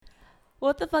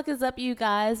What the fuck is up, you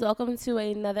guys? Welcome to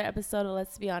another episode of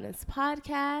Let's Be Honest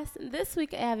podcast. This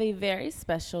week I have a very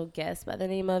special guest by the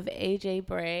name of AJ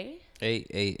Bray. Hey,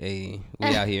 we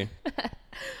out here.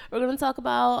 We're going to talk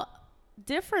about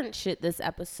different shit this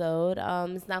episode.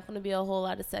 It's not going to be a whole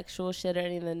lot of sexual shit or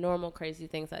any of the normal crazy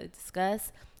things I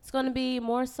discuss. It's going to be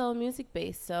more so music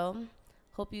based. So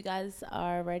hope you guys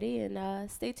are ready and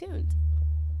stay tuned.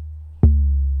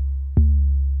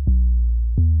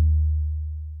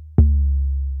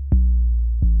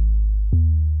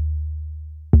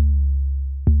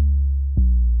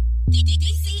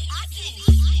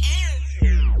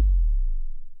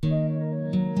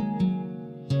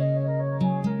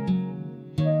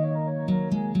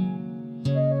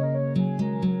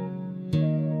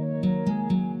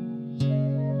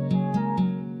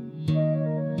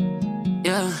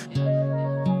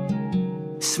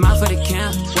 Smile for the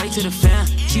camp, wait to the fam.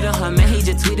 Cheat on her man, he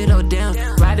just tweeted, oh damn.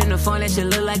 Riding the phone, that shit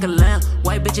look like a lamb.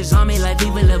 White bitches on me like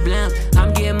Viva La Blam.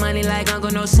 I'm getting money like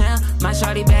Uncle No Sam. My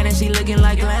shawty bad and she looking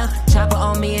like lamb. Chopper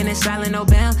on me and it's silent, no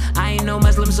bam. I ain't no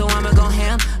Muslim, so I'ma go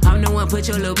ham. I'm the one put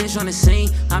your little bitch on the scene.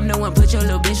 I'm the one put your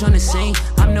little bitch on the scene.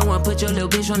 I'm the one put your little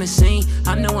bitch on the scene.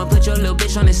 I'm the one put your little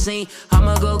bitch on the scene.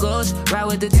 I'ma go ghost, ride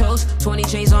with the toast. 20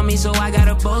 chains on me, so I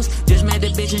gotta boast. Just met the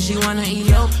bitch and she wanna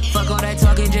elope. Fuck all that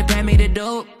talking, just pay me the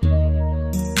dope.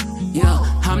 Yeah,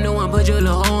 I'm the one put your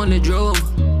little hoe on the drove.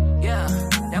 Yeah,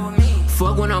 that was me.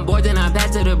 Fuck when I'm bored, then I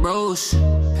pass to the bros.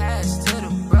 Pass to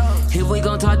the bros. If we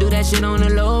gon' talk, do that shit on the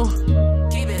low.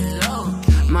 Keep it low.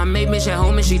 My mate bitch at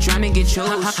home and she tryna get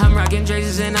chose. I'm rocking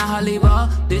jerseys and I Holly ball.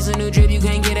 This a new drip you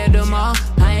can't get at the mall.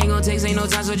 I ain't gon' text, ain't no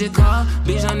time, so just call.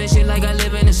 Bitch on this shit like I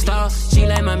live in a stall. She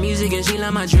like my music and she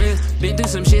like my drip. Been through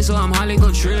some shit, so I'm hardly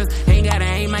gon' trip. Ain't gotta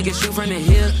aim, I can shoot from the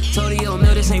hip. Told the old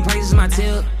mill, this ain't praise, my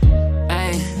tip.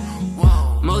 Ayy.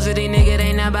 Most of these niggas,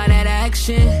 they not about that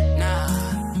action.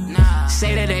 Nah.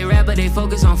 Say that they rap, but they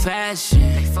focus on fashion.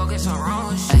 They focus on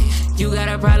wrong shit. You got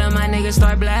a problem, my niggas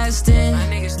start blasting. My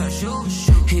niggas start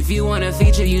shooting. If you want a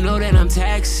feature, you know that I'm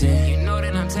taxing.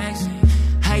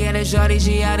 I got a shorty,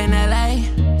 she out in LA.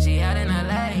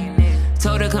 Nigga.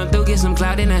 Told her come through, get some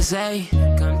clout in SA.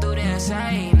 Come through the SA,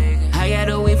 nigga. I got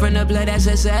a weed from the blood, that's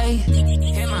SA.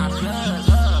 Hit my blood.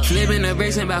 Flipping the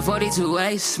bricks in about 42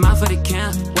 ways. Smile for the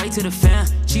camp, wait to the fam.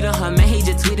 Cheat on her man, he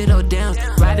just tweeted, oh damn.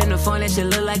 Riding the phone, that shit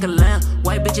look like a lamb.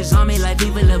 White bitches on me like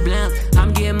Viva La Blam.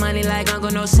 I'm getting money like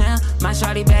Uncle No Sam. My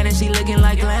shawty bad and she looking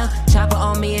like lamb. Chopper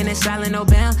on me and it's silent, no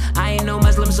bam. I ain't no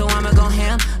Muslim, so I'ma go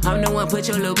ham. I'm the one put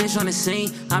your little bitch on the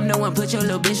scene. I'm the one put your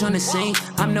little bitch on the scene.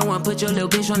 I'm the one put your little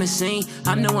bitch on the scene.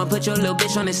 I'm the one put your little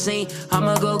bitch on the scene.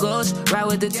 I'ma go ghost, ride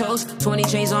with the toast. 20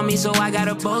 chains on me, so I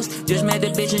gotta boast. Just met the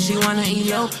bitch and she wanna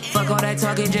elope. Fuck all that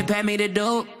talking, just pay me the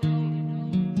dope.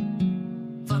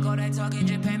 Fuck all that talking,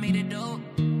 just pay me the dope.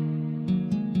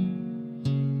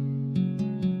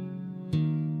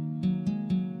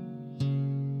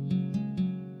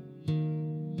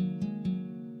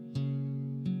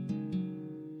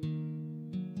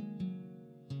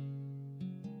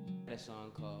 A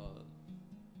song called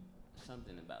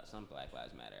something about some Black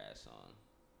Lives Matter ass song.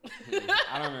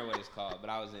 I don't remember what it's called,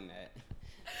 but I was in that.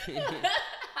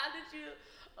 How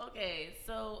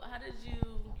did you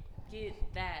get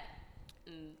that?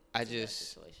 I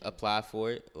just applied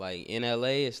for it. Like in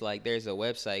LA, it's like there's a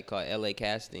website called LA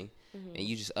Casting, and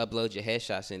you just upload your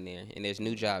headshots in there, and there's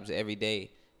new jobs every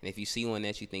day. And if you see one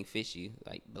that you think fits you,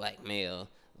 like black male,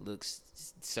 looks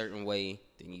certain way,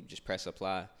 then you just press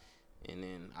apply. And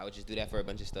then I would just do that for a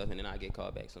bunch of stuff, and then I get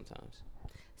called back sometimes.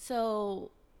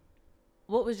 So,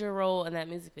 what was your role in that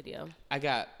music video? I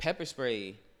got pepper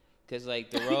sprayed, cause like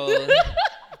the role,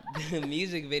 the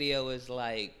music video was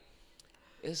like,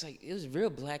 it was real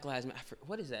Black Lives Matter.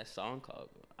 What is that song called?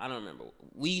 I don't remember.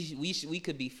 We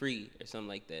could be free or something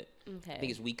like that. Okay. I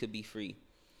think it's We Could Be Free.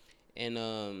 And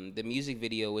the music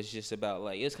video was just about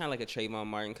like, it was kind of like a Trayvon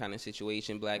Martin kind of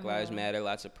situation. Black Lives Matter,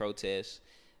 lots of protests.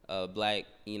 Black,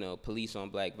 police on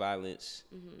black violence.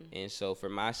 And so for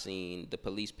my scene, the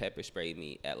police pepper sprayed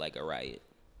me at like a riot.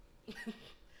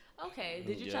 Okay.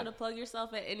 Did you try to plug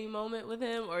yourself at any moment with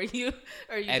him, or you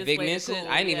at just Vic played it Mensa? cool?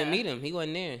 I didn't even meet him. He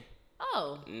wasn't there.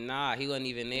 Oh. Nah, he wasn't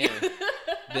even there.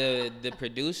 The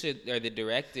producer or the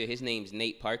director, his name's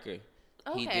Nate Parker.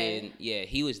 Okay.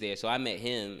 He was there. So I met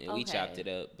him and we chopped it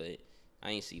up, but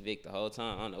I ain't see Vic the whole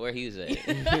time. I don't know where he was at.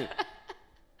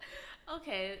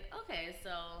 Okay, so,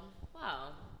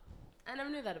 wow. I never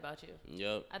knew that about you.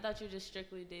 Yep. I thought you just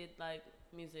strictly did, like,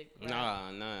 music. Right?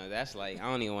 Nah, that's like, I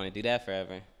don't even want to do that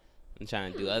forever. I'm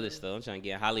trying to do other stuff. I'm trying to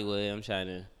get in Hollywood. I'm trying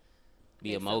to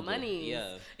be a mogul. Money.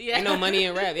 Yeah. Yeah. Ain't no money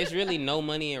in rap. It's really no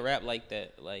money in rap like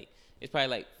that. Like, it's probably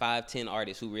like 5-10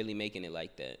 artists who really making it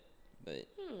like that. But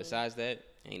besides that,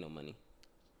 ain't no money.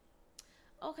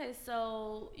 Okay,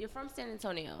 so you're from San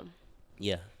Antonio.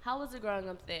 Yeah. How was it growing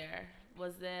up there? What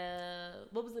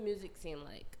was the music scene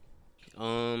like?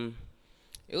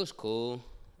 It was cool.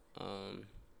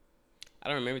 I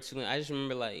don't remember too much. I just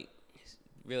remember like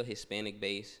real Hispanic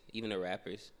base. Even the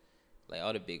rappers, like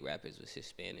all the big rappers was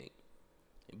Hispanic.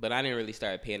 But I didn't really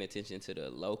start paying attention to the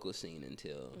local scene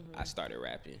until I started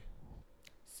rapping.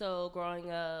 So growing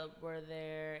up, were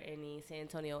there any San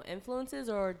Antonio influences,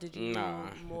 or did you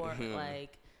more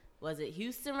like, was it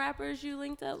Houston rappers you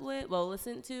linked up with? Well,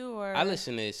 listened to, or I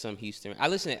listen to some Houston.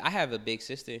 I have a big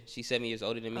sister. She's 7 years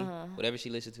older than me. Whatever she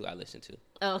listens to, I listen to.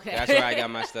 Okay, that's where I got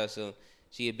my stuff. So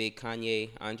she a big Kanye,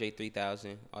 Andre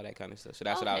 3000, all that kind of stuff. So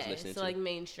that's what I was listening to. So like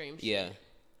mainstream shit. Yeah.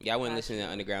 Yeah, I wasn't listening to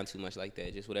underground too much like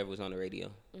that. Just whatever was on the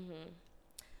radio.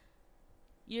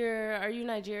 Are you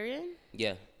Nigerian?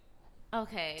 Yeah.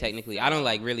 Okay. Technically, I don't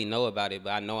like really know about it,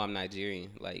 but I know I'm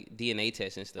Nigerian. Like DNA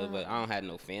tests and stuff, but I don't have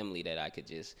no family that I could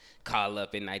just call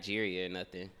up in Nigeria or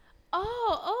nothing.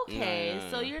 Oh, okay. Nah.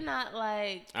 So you're not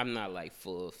like. I'm not like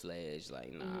full fledged.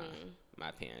 Like my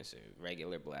parents are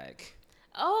regular black.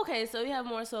 Oh, okay, so you have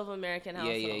more so of American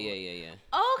household. Yeah.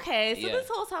 Okay, so this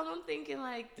whole time I'm thinking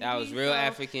like I was real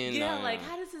African. Yeah, like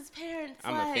how does his parents?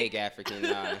 I'm a fake African.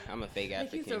 I'm a fake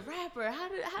African. Like he's a rapper. How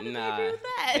did they agree with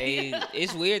that?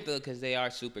 It's weird though because they are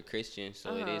super Christian,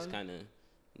 so it is kind of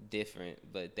different,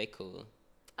 but they cool.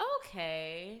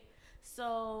 Okay,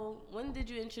 so when did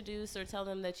you introduce or tell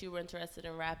them that you were interested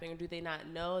in rapping? Or do they not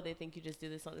know? They think you just do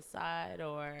this on the side,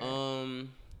 or?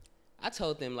 I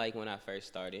told them like when I first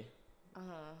started.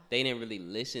 They didn't really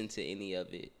listen to any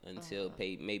of it until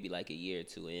maybe like a year or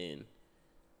two in.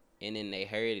 And then they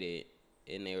heard it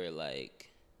and they were like,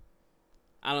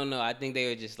 I don't know. I think they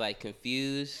were just like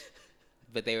confused.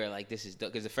 But they were like, this is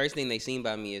dope. Because the first thing they seen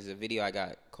by me is a video I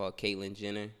got called Caitlyn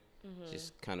Jenner.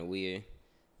 Just kind of weird.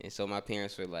 And so my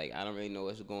parents were like, I don't really know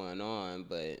what's going on,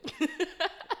 but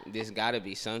there's got to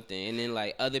be something. And then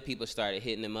like other people started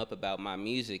hitting them up about my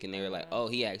music. And they were like, oh,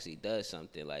 he actually does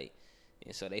something. Like.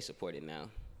 And so they support it now.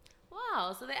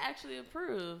 Wow, so they actually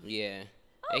approve. Yeah.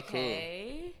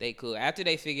 They cool. After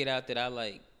they figured out that I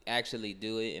like actually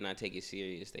do it and I take it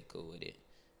serious, they cool with it.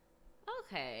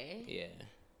 Okay. Yeah.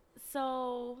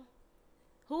 So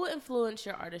who influenced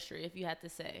your artistry, if you had to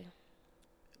say?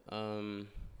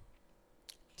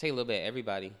 Take a little bit of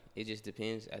everybody. It just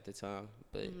depends at the time.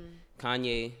 But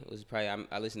Kanye was probably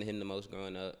I listened to him the most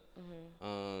growing up.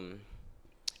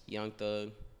 Young Thug,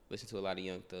 listen to a lot of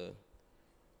Young Thug.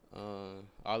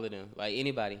 All of them, like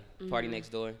anybody, Party Next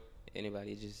Door,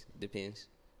 anybody, it just depends.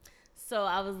 So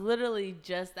I was literally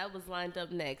that was lined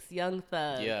up next, Young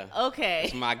Thug. Yeah. Okay.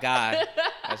 That's my guy.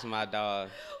 That's my dog.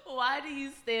 Why do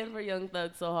you stand for Young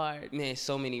Thug so hard? Man,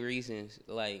 so many reasons.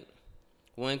 Like,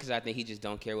 one, because I think he just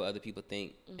don't care what other people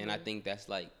think, and I think that's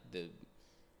like the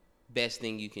best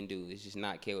thing you can do is just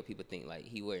not care what people think. Like,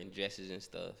 he wearing dresses and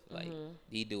stuff. Like,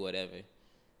 he do whatever.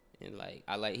 And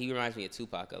like he reminds me of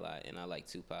Tupac a lot, and I like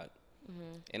Tupac.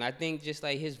 And I think just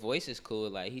like his voice is cool.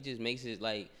 Like he just makes it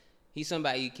like he's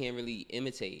somebody you can't really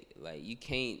imitate. Like you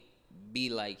can't be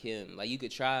like him. Like you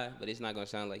could try, but it's not gonna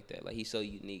sound like that. Like he's so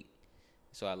unique.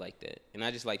 So I like that, and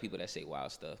I just like people that say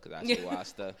wild stuff because I say wild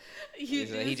stuff.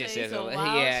 He just says a lot.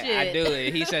 Yeah, shit. I do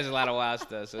it. He says a lot of wild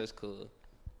stuff, so it's cool.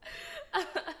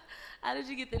 How did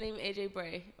you get the name AJ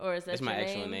Bray? Or is that That's your my name?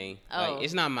 actual name. Oh. Like,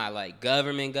 it's not my like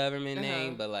government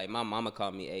name, but like my mama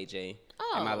called me AJ.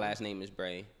 Oh. And my last name is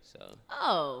Bray. So.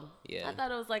 Oh. Yeah. I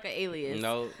thought it was like an alias.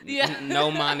 No. Yeah.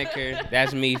 No moniker.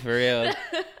 That's me for real.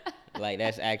 Like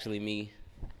that's actually me.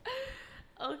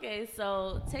 Okay,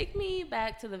 so take me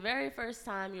back to the very first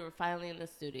time you were finally in the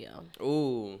studio.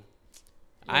 Ooh.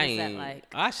 What was that like?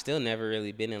 I still never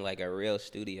really been in like a real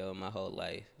studio my whole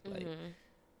life. Like.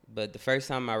 But the first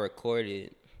time I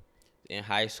recorded in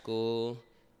high school,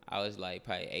 I was like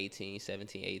probably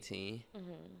 17, 18.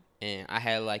 And I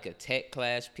had like a tech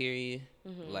class period.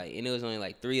 Like, and it was only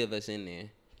like 3 of us in there.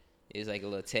 It was like a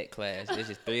little tech class. There's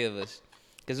just 3 of us.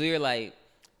 Because we were like,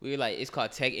 it's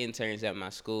called tech interns at my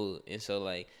school. And so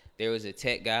like there was a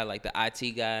tech guy, like the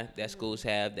IT guy that schools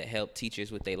have that help teachers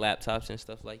with their laptops and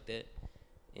stuff like that.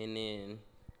 And then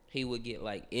he would get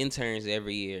like interns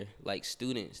every year, like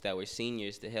students that were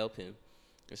seniors to help him.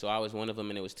 And so I was one of them,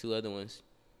 and there was 2 other ones.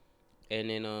 And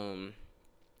then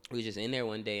we was just in there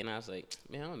one day, and I was like,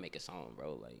 man, I'm gonna make a song,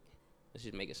 bro. Like, let's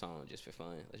just make a song just for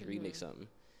fun. Let's remix something.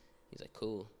 He's like,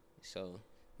 cool. So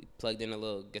we plugged in a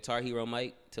little Guitar Hero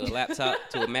mic to a laptop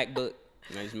to a MacBook,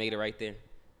 and I just made it right there.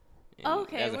 And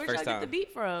okay, where'd y'all get the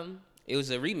beat from? It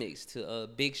was a remix to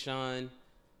Big Sean,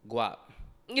 Guap.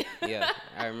 Yeah,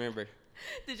 I remember.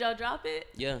 Did y'all drop it?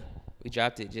 Yeah. We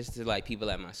dropped it just to like people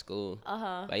at my school.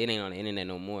 Like it ain't on the internet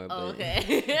no more. But,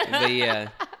 okay. but yeah,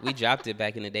 we dropped it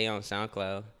back in the day on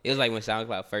SoundCloud. It was like when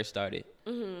SoundCloud first started.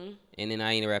 And then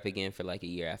I ain't rap again for like a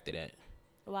year after that.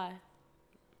 Why?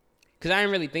 Cause I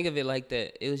didn't really think of it like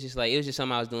that. It was just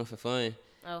something I was doing for fun.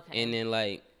 Okay. And then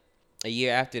like a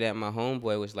year after that, my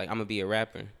homeboy was like, "I'm gonna be a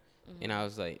rapper," and I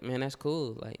was like, "Man, that's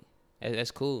cool. Like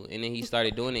that's cool." And then he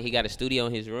started doing it. He got a studio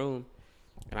in his room,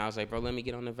 and I was like, "Bro, let me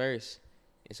get on the verse."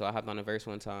 And so I hopped on the verse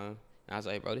one time, and I was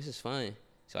like, "Bro, this is fun."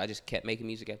 So I just kept making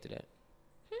music after that.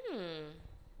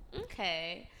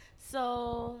 Okay.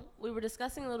 So we were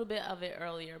discussing a little bit of it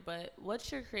earlier, but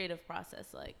what's your creative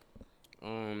process like?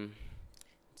 It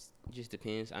just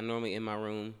depends. I normally in my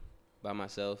room by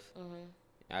myself.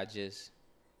 I just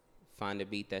find a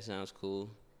beat that sounds cool,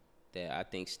 that I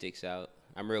think sticks out.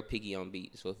 I'm real picky on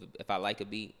beats, so if I like a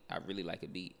beat, I really like a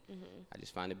beat. I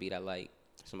just find a beat I like.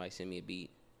 Somebody send me a beat,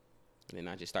 and then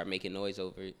I just start making noise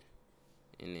over it,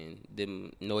 and then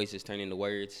them noises turn into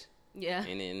words. Yeah.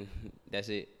 And then that's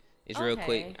it. It's real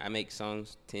quick. I make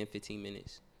songs 10, 15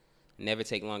 minutes. Never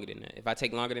take longer than that. If I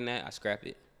take longer than that, I scrap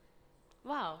it.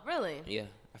 Wow, really? Yeah.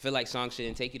 I feel like songs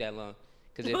shouldn't take you that long.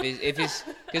 Because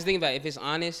because think about it, if it's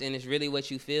honest and it's really what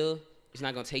you feel, it's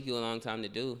not going to take you a long time to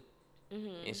do.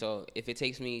 And so if it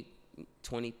takes me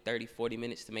 20, 30, 40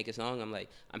 minutes to make a song, I'm like,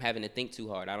 I'm having to think too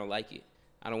hard. I don't like it.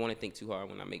 I don't want to think too hard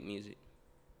when I make music.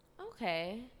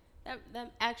 Okay.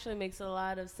 That actually makes a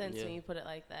lot of sense when you put it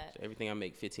like that. So everything I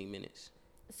make 15 minutes.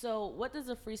 So what does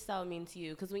a freestyle mean to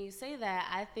you? Because when you say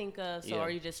that, I think of, are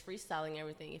you just freestyling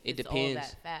everything if it's all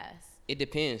that fast? It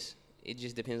depends. It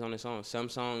just depends on the song. Some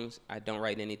songs, I don't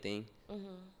write anything.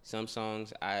 Some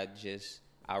songs,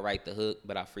 I'll write the hook,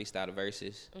 but I freestyle the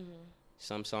verses.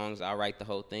 Some songs, I'll write the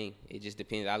whole thing. It just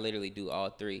depends. I literally do all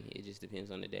three. It just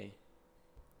depends on the day.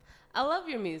 I love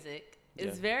your music.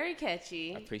 It's very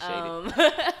catchy. I appreciate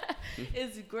it.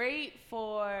 It's great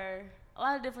for a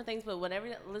lot of different things, but whenever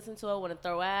I listen to it, I want to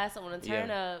throw ass, I want to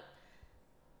turn up.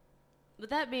 But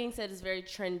that being said, it's very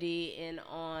trendy and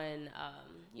on,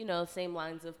 same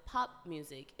lines of pop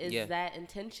music. Is that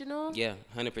intentional? Yeah,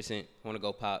 100%. I want to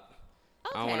go pop.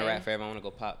 Okay. I don't want to rap forever. I want to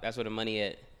go pop. That's where the money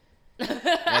at.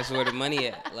 That's where the money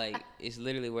at. Like, it's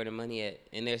literally where the money at.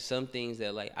 And there's some things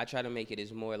that, like, I try to make it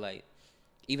as more like,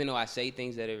 even though I say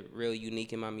things that are real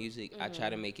unique in my music, I try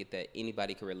to make it that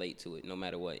anybody can relate to it, no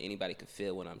matter what. Anybody can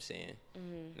feel what I'm saying.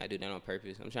 And I do that on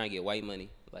purpose. I'm trying to get white money.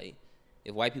 Like,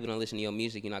 if white people don't listen to your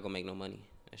music, you're not going to make no money.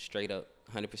 That's straight up,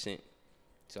 100%.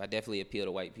 So I definitely appeal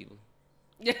to white people.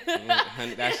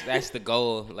 That's the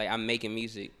goal. Like, I'm making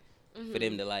music for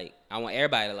them to like. I want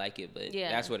everybody to like it, but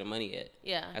that's where the money at.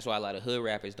 Yeah. That's why a lot of hood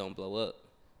rappers don't blow up.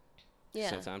 Yeah.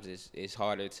 Sometimes it's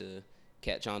harder to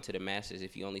catch on to the masses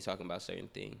if you only talking about certain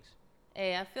things.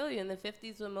 Hey, I feel you. In the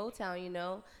 50s with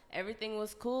Motown, everything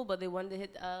was cool, but they wanted to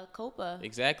hit Copa.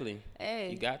 Exactly.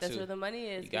 Hey, that's where the money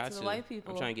is. You got to the white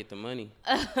people. I'm trying to get the money.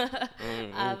 I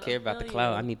don't care about the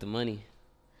clout. I need the money.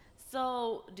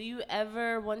 So, do you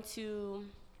ever want to?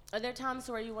 Are there times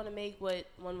where you want to make what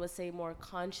one would say more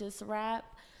conscious rap?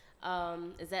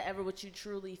 Is that ever what you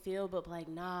truly feel? But like,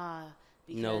 nah.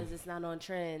 Because it's not on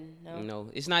trend. No,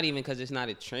 it's not even because it's not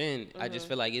a trend. I just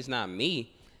feel like it's not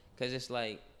me. Because it's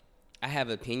like, I have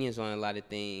opinions on a lot of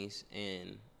things.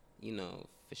 And,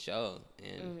 for sure.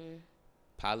 And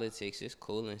politics is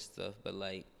cool and stuff. But,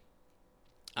 like,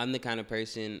 I'm the kind of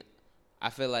person, I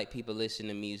feel like people listen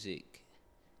to music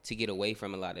to get away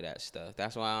from a lot of that stuff.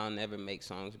 That's why I'll never make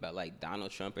songs about, like,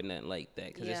 Donald Trump or nothing like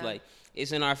that. Because it's like,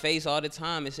 it's in our face all the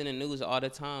time. It's in the news all the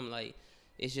time. Like,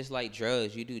 it's just like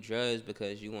drugs. You do drugs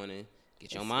because you want to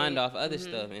get your mind off other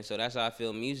stuff. And so that's how I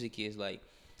feel music is. Like,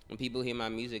 when people hear my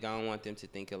music, I don't want them to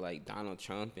think of, like, Donald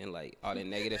Trump and, like, all the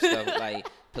negative stuff, like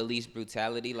police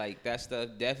brutality. Like, that stuff,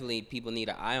 definitely people need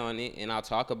an eye on it. And I'll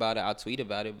talk about it. I'll tweet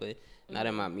about it. But not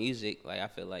in my music. Like, I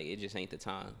feel like it just ain't the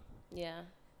time. Yeah.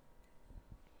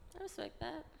 I respect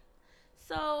that.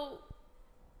 So,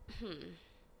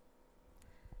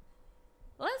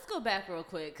 let's go back real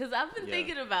quick, because I've been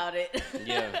thinking about it.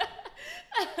 Yeah.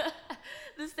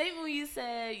 The statement you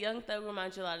said, Young Thug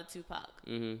reminds you a lot of Tupac.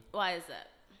 Why is that?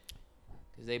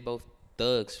 Because they both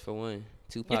thugs, for one.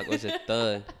 Tupac was a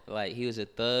thug. Like, he was a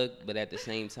thug, but at the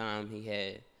same time, he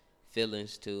had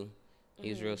feelings, too. He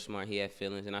was real smart. He had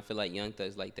feelings. And I feel like Young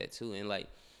Thug's like that, too. And, like,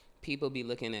 people be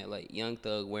looking at, like, Young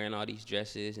Thug wearing all these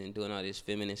dresses and doing all this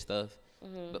feminine stuff.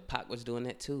 But Pac was doing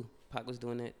that, too. Pac was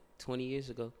doing that 20 years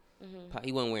ago.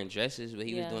 He wasn't wearing dresses, but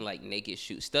he was doing, like, naked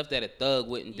shoots. Stuff that a thug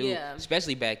wouldn't do,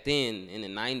 especially back then in the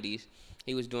 90s.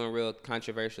 He was doing real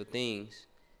controversial things.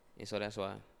 And so that's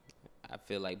why I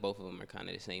feel like both of them are kind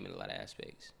of the same in a lot of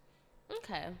aspects.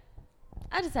 Okay.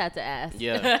 I just had to ask.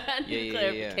 Yeah.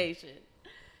 Clarification.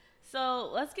 So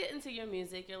let's get into your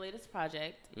music, your latest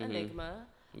project, Enigma.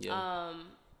 Yeah.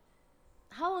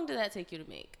 How long did that take you to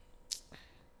make?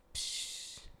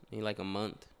 Maybe like a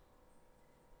month.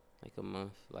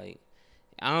 Like,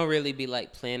 I don't really be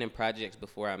like planning projects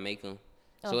before I make them.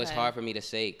 So it's hard for me to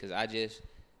say because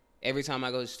every time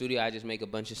I go to the studio, I just make a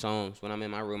bunch of songs. When I'm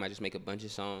in my room, I just make a bunch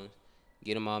of songs,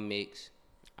 get them all mixed.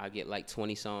 I get like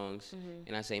 20 songs,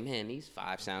 and I say, man, these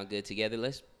 5 sound good together.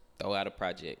 Let's throw out a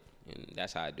project. And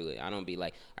that's how I do it. I don't be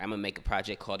like, I'm going to make a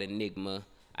project called Enigma.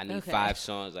 I need 5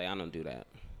 songs. Like, I don't do that.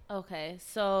 Okay.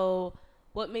 So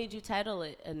what made you title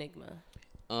it Enigma?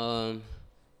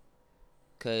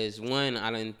 Because one,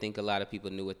 I didn't think a lot of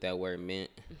people knew what that word meant.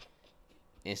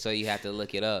 And so you have to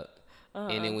look it up.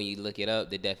 And then when you look it up,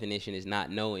 the definition is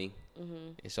not knowing.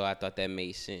 And so I thought that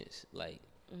made sense. Like,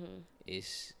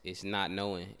 it's not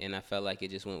knowing. And I felt like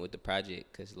it just went with the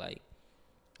project because, like,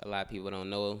 a lot of people don't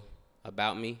know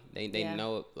about me. They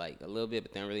know, like, a little bit,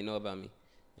 but they don't really know about me.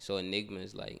 So Enigma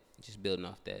is, like, just building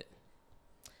off that.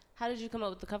 How did you come up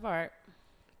with the cover art?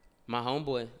 My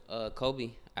homeboy,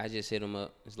 Kobe, I just hit him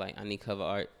up. It's like, I need cover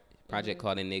art. Project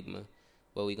called Enigma.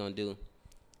 What we gonna do?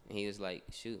 And he was like,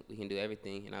 shoot, we can do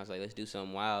everything. And I was like, let's do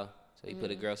something wild. So he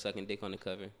put a girl sucking dick on the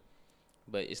cover.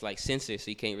 But it's like censored,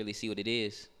 so you can't really see what it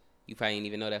is. You probably didn't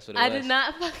even know that's what it was. I did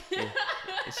not.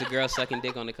 It's a girl sucking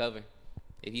dick on the cover.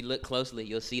 If you look closely,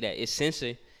 you'll see that. It's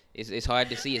censored. It's hard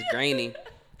to see. It's grainy.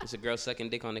 It's a girl sucking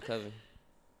dick on the cover.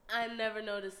 I never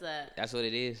noticed that. That's what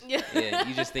it is. Yeah.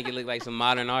 You just think it looked like some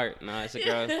modern art. No, it's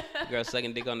a girl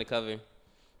sucking dick on the cover.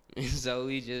 So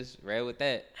we just ran with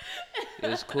that. It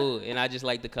was cool. And I just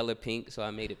like the color pink, so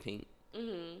I made it pink.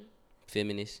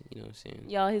 Feminist, you know what I'm saying?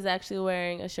 Y'all, he's actually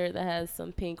wearing a shirt that has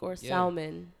some pink or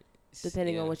salmon,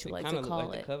 depending on what you like to call it. Kind of look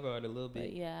like the cover art a little bit.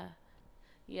 But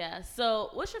yeah. So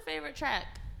what's your favorite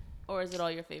track? Or is it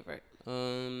all your favorite?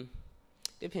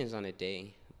 Depends on the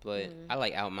day. But I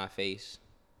like Out My Face.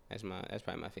 That's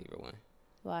probably my favorite one.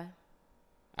 Why?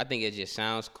 I think it just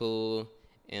sounds cool,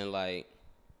 and like,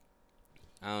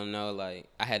 I don't know, like,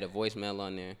 I had a voicemail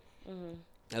on there.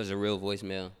 That was a real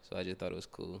voicemail, so I just thought it was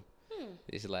cool.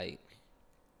 It's like,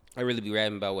 I really be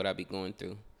rapping about what I be going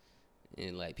through,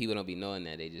 and like, people don't be knowing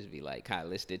that. They just be like kind of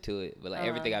listening to it, but like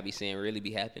everything I be saying really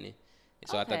be happening. And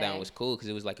so I thought that one was cool because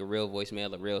it was like a real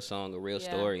voicemail, a real song, a real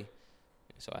story.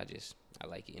 And so I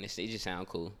like it, and it just sound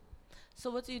cool. So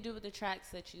what do you do with the tracks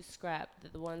that you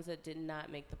scrapped, the ones that did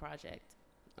not make the project?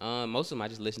 Most of them I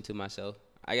just listen to myself.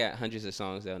 I got hundreds of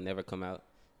songs that'll never come out.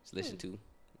 Just listen to,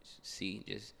 see,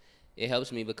 it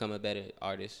helps me become a better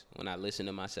artist when I listen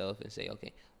to myself and say,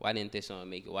 okay, why didn't this song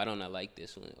make it? Why don't I like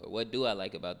this one? Or what do I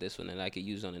like about this one that I could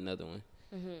use on another one?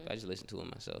 So I just listen to it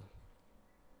myself.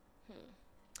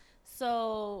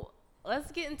 So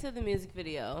let's get into the music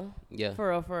video. Yeah. For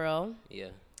real. Yeah.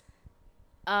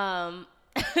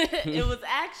 It was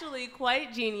actually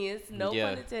quite genius. No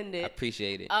pun intended. I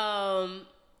appreciate it.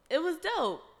 It was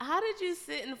dope. How did you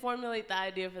sit and formulate the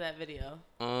idea for that video?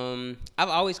 I've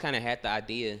always kind of had the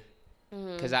idea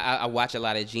because I watch a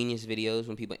lot of Genius videos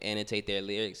when people annotate their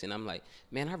lyrics, and I'm like,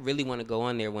 man, I really want to go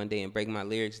on there one day and break my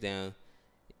lyrics down.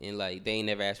 And like, they ain't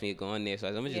never asked me to go on there, so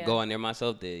I'm gonna just go on there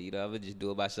myself. There, you know, I would just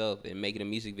do it myself and make it a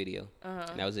music video.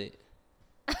 And that was it.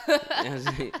 That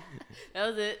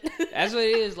was it. That's what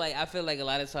it is. Like, I feel like a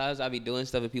lot of times I be doing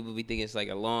stuff and people be thinking it's like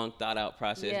a long thought out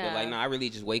process. But like, no, I really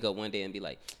just wake up one day and be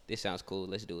like, this sounds cool,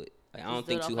 let's do it. Like, I don't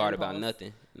think too hard about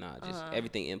nothing. Nah, just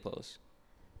everything impulse.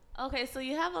 Okay, so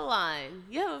you have a line.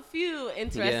 You have a few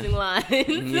interesting lines.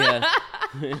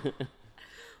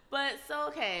 But so,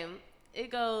 okay, it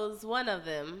goes, one of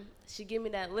them, she give me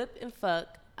that lip and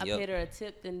fuck. I paid her a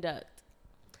tip then ducked.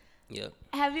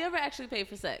 Have you ever actually paid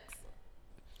for sex?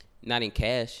 Not in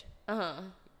cash.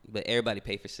 But everybody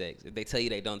pay for sex. If they tell you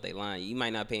they don't, they lying. You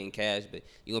might not pay in cash, but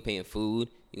you're going to pay in food.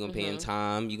 You're going to pay in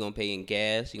time. You're going to pay in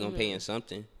gas. You're going to pay in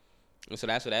something. And so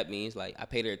that's what that means. Like, I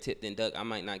paid her a tip then duck. I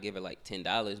might not give her like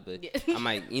 $10, but I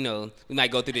might, you know, we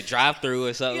might go through the drive-through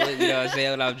or something. You know what I'm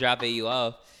saying? When I'm dropping you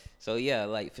off. So yeah,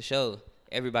 like, for sure,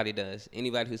 everybody does.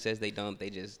 Anybody who says they don't, they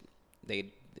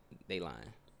lying.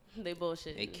 They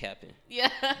bullshit. They capping. Yeah.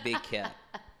 Big cap.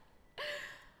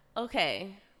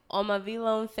 Okay. On my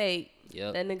V-Lone fake,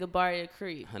 that nigga Barry a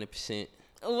creep. 100%.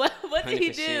 What did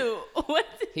he do?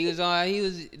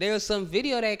 There was some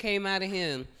video that came out of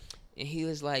him, and he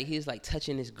was like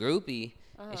touching this groupie,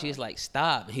 and she was like,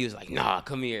 stop. And he was like, nah,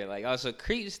 come here. Like, also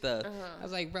creep stuff. I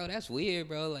was like, bro, that's weird,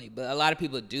 bro. Like, but a lot of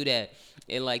people do that.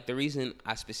 And like, the reason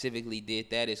I specifically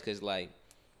did that is because, like,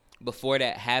 before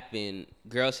that happened,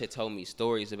 girls had told me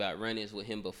stories about run-ins with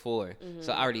him before.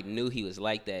 So I already knew he was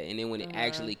like that. And then when it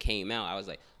actually came out, I was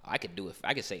like, oh, I could do it.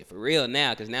 I could say it for real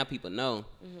now because now people know.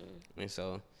 And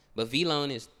so, but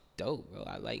V-Lone is dope, bro.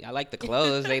 I like the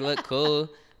clothes. They look cool.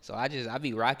 So I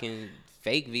be rocking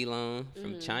fake V-Lone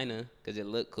from China because it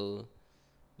look cool.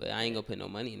 But I ain't gonna put no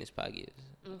money in his pockets.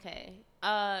 Okay.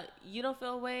 You don't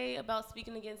feel a way about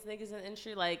speaking against niggas in the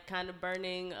industry, like kind of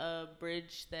burning a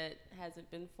bridge that hasn't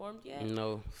been formed yet?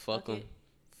 No, fuck them.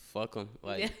 Fuck them.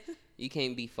 Like, you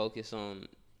can't be focused on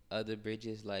other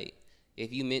bridges. Like,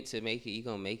 if you meant to make it, you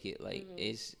gonna make it. Like,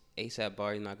 it's A$AP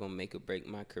Bari not gonna make or break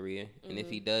my career. And if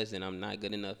he does, then I'm not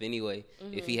good enough anyway.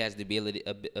 If he has the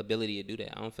ability to do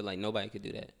that, I don't feel like nobody could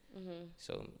do that.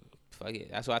 So, fuck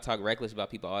it. That's why I talk reckless about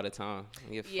people all the time.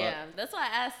 Yeah, that's why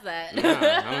I asked that.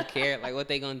 Nah, I don't care. Like, what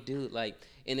they gonna do? Like,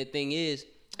 and the thing is,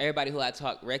 everybody who I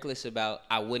talk reckless about,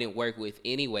 I wouldn't work with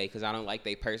anyway because I don't like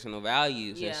their personal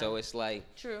values. Yeah. And so it's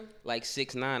like, true. Like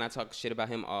 6ix9ine, I talk shit about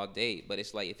him all day. But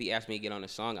it's like, if he asked me to get on a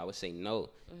song, I would say no.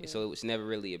 And so it was never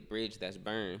really a bridge that's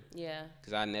burned. Yeah.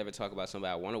 Because I never talk about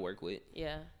somebody I want to work with.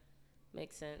 Yeah,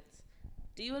 makes sense.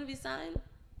 Do you want to be signed?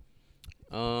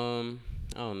 I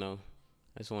don't know.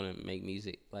 I just want to make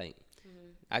music. Like,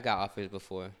 I got offers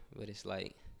before, but it's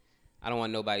like, I don't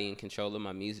want nobody in control of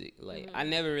my music. Like, I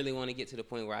never really want to get to the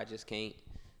point where I just can't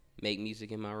make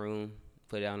music in my room,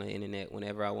 put it on the internet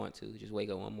whenever I want to. Just wake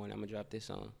up one morning, I'm going to drop this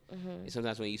song. And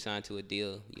sometimes when you sign to a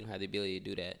deal, you don't have the ability to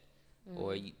do that.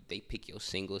 Or they pick your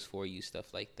singles for you,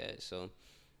 stuff like that. So,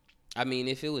 I mean,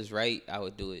 if it was right, I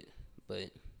would do it.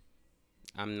 But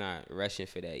I'm not rushing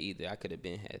for that either. I could have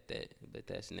been had that, but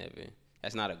that's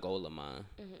not a goal of mine.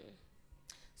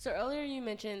 So earlier you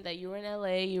mentioned that you were in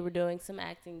LA, you were doing some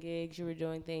acting gigs, you were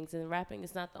doing things, and rapping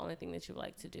is not the only thing that you would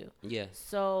like to do. Yeah.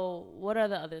 So what are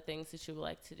the other things that you would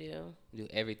like to do? Do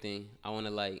everything. I want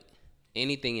to, like,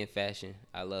 anything in fashion.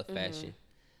 I love fashion.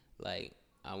 Like,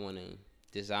 I want to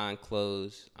design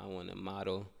clothes. I want to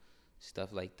model,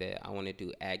 stuff like that. I want to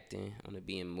do acting. I want to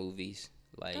be in movies.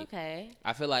 Like, okay.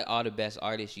 I feel like all the best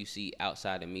artists you see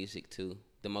outside of music, too.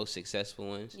 The most successful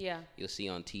ones, you'll see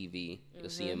on TV, you'll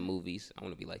see in movies. I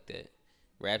want to be like that.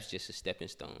 Rap's just a stepping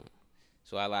stone.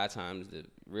 So a lot of times the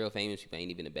real famous people ain't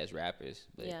even the best rappers,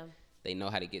 but they know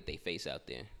how to get their face out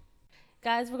there.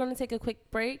 Guys, we're going to take a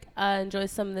quick break, enjoy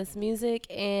some of this music,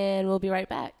 and we'll be right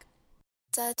back.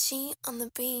 Dutchie on the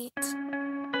beat.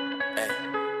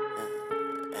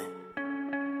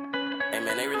 Hey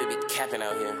man, they really be capping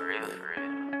out here. Real.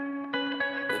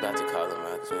 We about to call them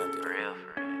out. For real.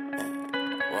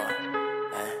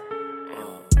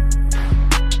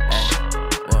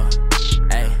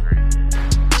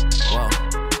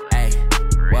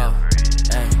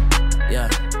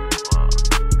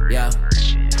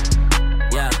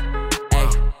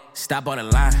 Stop on the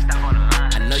line.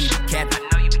 I know you be capping.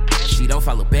 She don't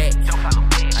follow back.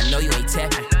 I know you ain't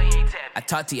tapping. I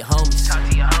talk to your homies.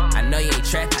 I know you ain't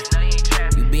trapping.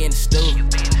 You be in the stool.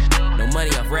 No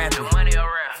money off rapping.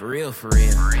 For real. For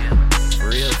real.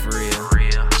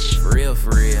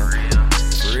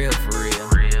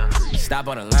 Stop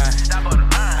on the line.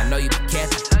 I know you be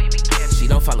capping. She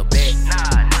don't follow back.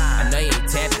 I know you ain't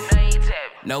tapping.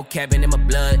 No capping in my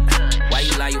blood. Why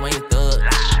you lie? You ain't a thug.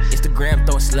 Instagram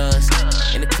throwing slugs.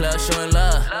 In the club showing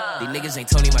love. These niggas ain't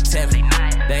Tony Montana.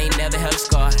 They ain't never held a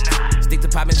scar. Stick to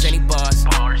poppins' any bars.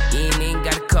 You ain't even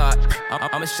got a card.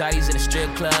 I'm a shawty's in a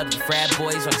strip club. The frat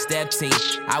boys on the step team.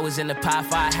 I was in the Pi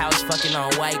Phi house fucking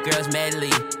on white girls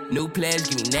medley. New players,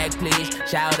 give me neck please.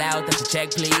 Shout out, that's a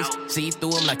check please. See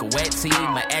through him like a wet tee.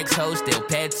 My ex-ho still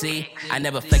Petsy. I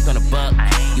never flaked on a buck.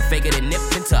 You faker than nip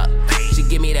and tuck. She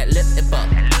give me that lip and buck.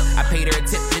 I paid her a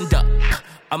tip and duck.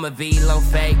 I'm a V-Lone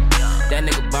fake. That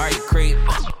nigga Bari a creep.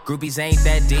 Groupies ain't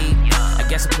that deep. I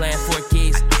guess I'm playing 4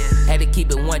 keys. Had to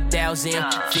keep it 1,000.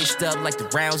 Fished up like the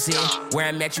rounds in. Where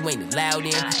I'm at, you ain't allowed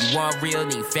in. You want real,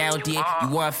 then you found it. You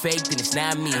want fake, then it's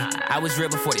not me. I was real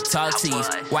before the talk tease.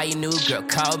 Why you new girl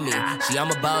called me? She on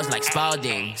my balls like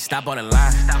Spalding. Stop on the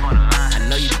line. I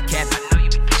know you be capping.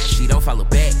 She don't follow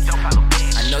back.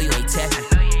 I know you ain't tapping.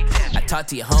 I talk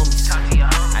to your homies.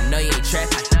 I know you ain't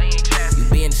trapping. You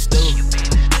be in the stool.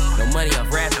 No money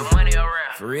off rapping.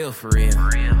 For real.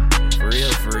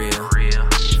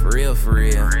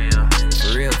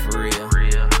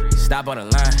 Stop on the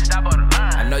line.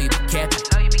 I know you be capping.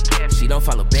 She don't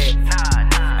follow back.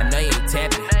 I know you ain't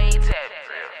tapping.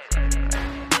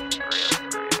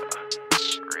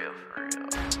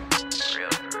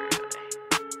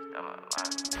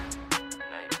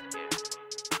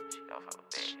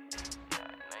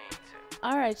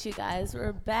 All right, you guys,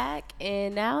 we're back,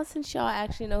 and now since y'all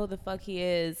actually know who the fuck he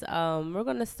is, we're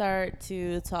gonna start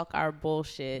to talk our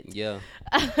bullshit. Yeah.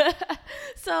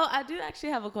 So I do actually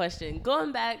have a question.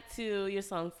 Going back to your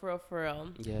song For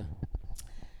Real. Yeah.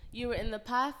 You were in the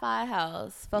Pi Phi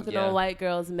house, fucking on white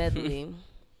girls medley.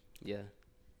 Yeah.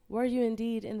 Were you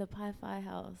indeed in the Pi Phi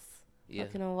house? Yeah.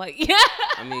 Fucking on white. Yeah.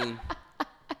 I mean,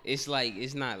 it's like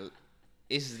it's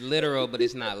literal, but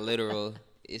it's not literal.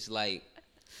 It's like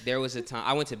there was a time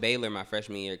I went to Baylor my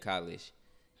freshman year of college,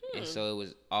 and so it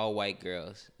was all white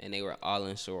girls, and they were all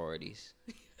in sororities,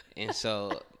 and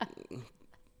so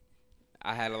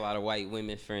I had a lot of white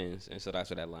women friends, and so that's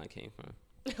where that line came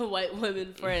from. White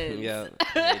women friends. Yeah,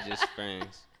 they're just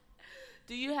friends.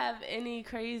 Do you have any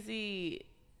crazy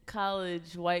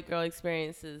college white girl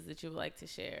experiences that you would like to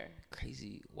share?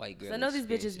 Crazy white girl. I know these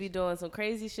bitches be doing some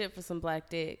crazy shit for some black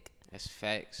dick. That's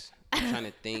facts. I'm trying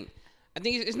to think. I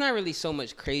think it's not really so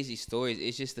much crazy stories.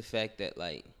 It's just the fact that,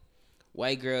 like,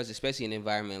 white girls, especially in an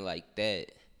environment like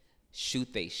that,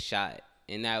 shoot they shot.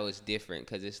 And that was different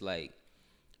because it's like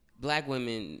black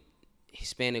women,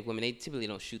 Hispanic women, they typically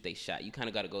don't shoot they shot. You kind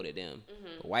of got to go to them. Mm-hmm.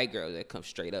 But white girls, that come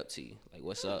straight up to you. Like,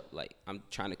 what's up? Like, I'm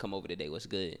trying to come over today. What's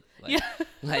good? Like,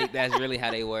 like that's really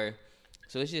how they were.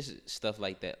 So it's just stuff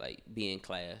like that, like be in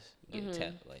class, get a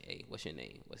tap, like, hey, what's your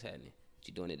name? What's happening? What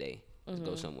you doing today? Let's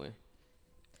go somewhere.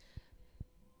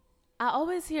 I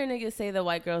always hear niggas say that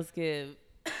white girls give,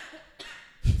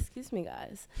 excuse me,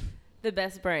 guys, the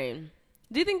best brain.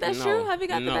 Do you think that's true? Have you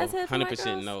got the best head from white girls?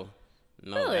 100% no.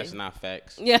 No, really? That's not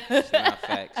facts. Yeah. That's not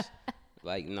facts.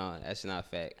 Like, no, that's not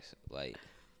facts. Like,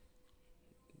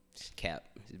 it's cap.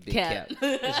 It's big cap.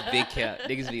 It's big cap.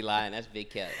 Niggas be lying. That's big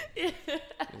cap.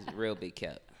 It's real big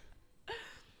cap.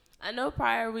 I know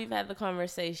prior we've had the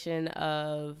conversation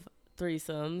of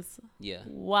threesomes. Yeah. A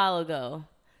while ago.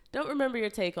 Don't remember your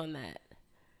take on that.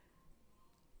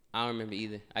 I don't remember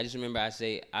either. I just remember I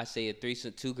say a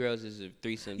threesome. 2 girls is a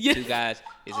threesome. Yeah. 2 guys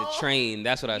is a train.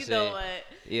 That's what I said. You know what?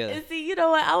 Yeah. And see, you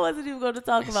know what? I wasn't even going to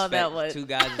talk about that one. 2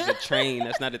 guys is a train.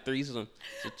 That's not a threesome.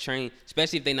 It's a train.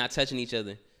 Especially if they're not touching each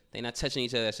other. They're not touching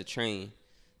each other. That's a train.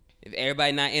 If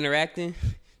everybody not interacting,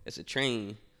 that's a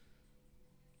train.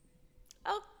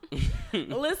 Oh,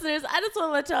 listeners, I just want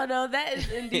to let y'all know that is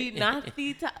indeed not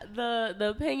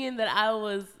the opinion that I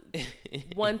was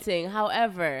wanting.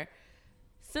 However,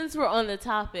 since we're on the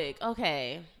topic,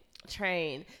 okay,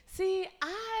 train. See,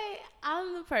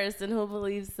 I'm the person who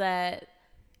believes that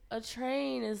a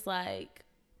train is like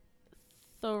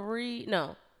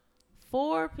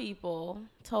 4 people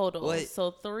total. What?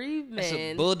 So 3 men. It's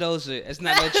a bulldozer. It's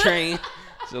not no train.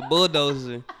 It's a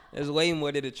bulldozer. There's way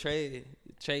more than a train.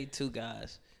 Train 2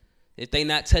 guys. If they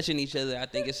not touching each other, I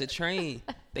think it's a train.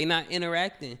 They not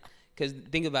interacting. Because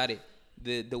think about it.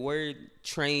 The word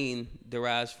train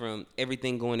derives from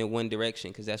everything going in one direction,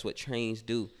 because that's what trains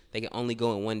do. They can only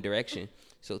go in one direction.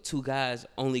 So 2 guys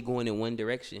only going in one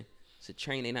direction. It's a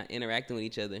train. They're not interacting with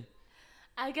each other.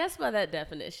 I guess by that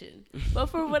definition. But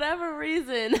for whatever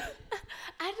reason,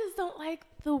 I just don't like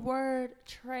the word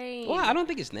train. Well, I don't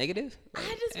think it's negative. Like,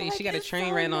 I just hey, like she got a train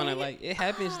so ran on her. Like, it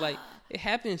happens. Like, it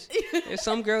happens. There's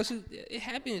some girls who, it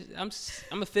happens.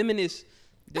 I'm a feminist.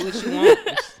 Do what you want.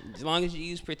 As long as you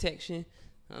use protection,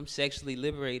 I'm sexually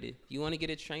liberated. If you want to get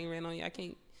a train ran on you, I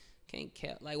can't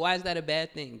cap. Like, why is that a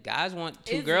bad thing? Guys want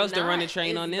 2 girls to run a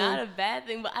train on them. It's not a bad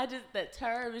thing, but that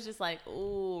term is just like,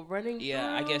 ooh, running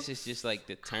Yeah, through. I guess it's just like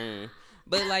the term.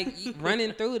 But like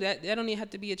running through that don't even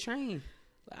have to be a train.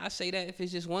 I say that if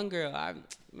it's just one girl.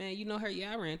 Man, you know her?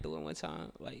 Yeah, I ran through it one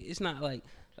time. Like, it's not like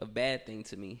a bad thing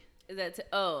to me. Is that?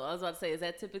 I was about to say, is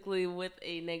that typically with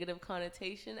a negative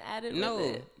connotation added?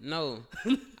 with it? No.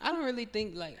 I don't really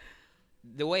think, like,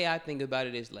 the way I think about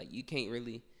it is like you can't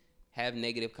really have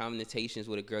negative connotations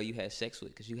with a girl you had sex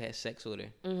with because you had sex with her.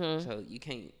 Mm-hmm. So you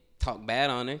can't talk bad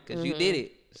on her because you did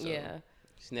it. So yeah,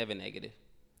 it's never negative.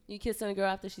 You kissing a girl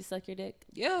after she sucked your dick?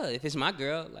 Yeah, if it's my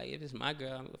girl,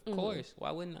 of course.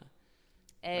 Why wouldn't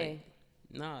I? Hey,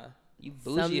 like, nah, you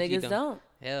bougie. some if niggas you don't.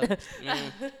 Hell,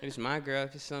 man, if it's my girl,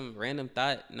 if it's some random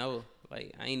thought, no.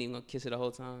 Like, I ain't even gonna kiss her the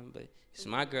whole time. But if it's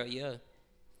my girl, yeah.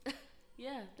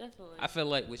 Yeah, definitely. I feel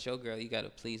like with your girl, you gotta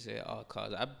please her at all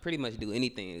costs. I pretty much do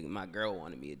anything my girl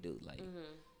wanted me to do. Like,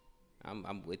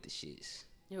 I'm with the shits.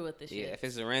 You're with the shits. Yeah, if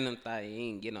it's a random thought, you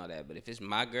ain't getting all that. But if it's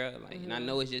my girl, like, and I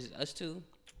know it's just us 2,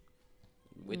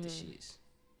 with the shits.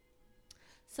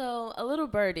 So a little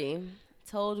birdie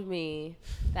told me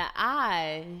that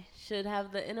I should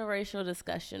have the interracial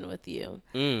discussion with you.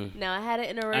 Now, I had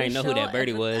an interracial. I didn't know who that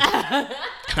birdie was. I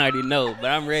already know,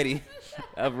 but I'm ready.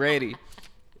 I'm ready.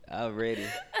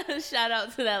 Shout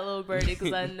out to that little birdie,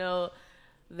 because I know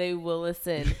they will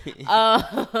listen.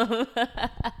 um,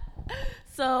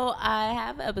 so I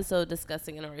have an episode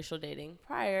discussing interracial dating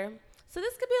prior. So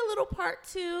this could be a little part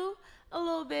 2, a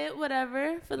little bit,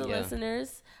 whatever, for the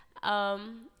listeners.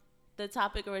 The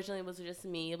topic originally was just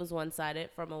me. It was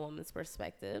one-sided from a woman's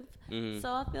perspective. Mm-hmm.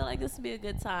 So I feel like this would be a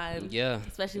good time. Yeah.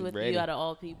 Especially with you out of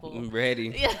all people. I'm ready.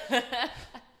 Yeah.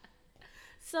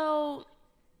 So,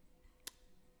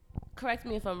 correct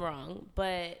me if I'm wrong,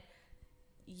 but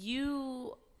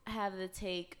you have the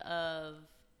take of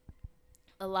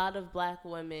a lot of black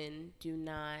women do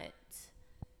not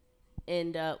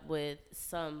end up with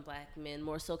some black men,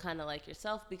 more so kind of like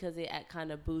yourself, because they act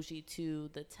kind of bougie to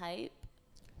the type.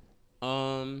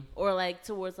 Or like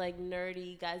towards like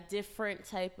nerdy guys, different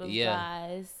type of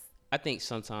guys. I think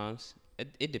sometimes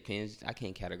it depends. I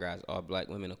can't categorize all black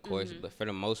women, of course, but for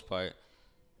the most part,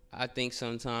 I think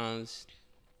sometimes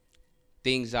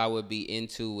things I would be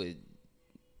into with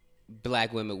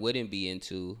black women wouldn't be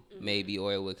into, maybe,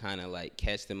 or it would kind of like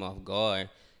catch them off guard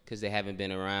because they haven't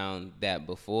been around that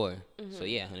before. So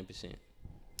yeah, 100%.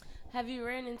 Have you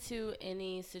ran into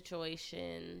any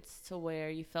situations to where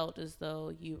you felt as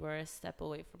though you were a step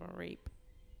away from a rape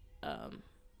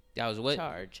that was what?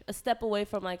 charge? A step away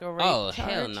from like a rape charge? Oh,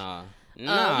 hell nah.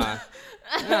 Nah.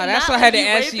 That's why I had to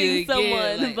ask you again.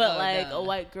 Someone, like, but like a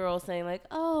white girl saying like,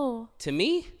 oh. To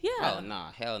me? Yeah. Oh,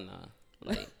 nah. Hell nah.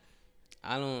 Like,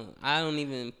 I don't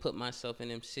even put myself in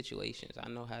them situations. I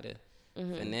know how to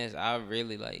finesse. I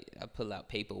really I pull out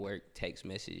paperwork, text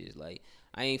messages. Like,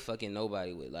 I ain't fucking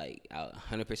nobody with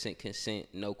 100% consent,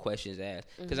 no questions asked.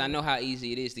 Because I know how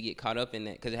easy it is to get caught up in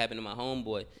that. Because it happened to my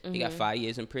homeboy. He got 5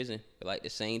 years in prison for the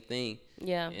same thing.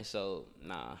 Yeah. And so,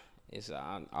 nah.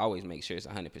 I always make sure it's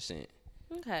 100%.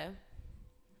 Okay.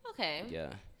 Yeah.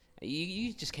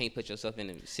 You just can't put yourself in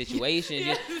a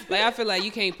situation. I feel like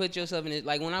you can't put yourself in it.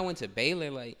 Like, when I went to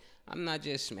Baylor, I'm not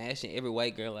just smashing every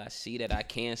white girl I see that I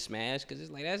can smash. Because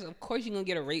it's that's, of course, you're going to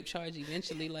get a rape charge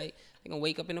eventually. They're going to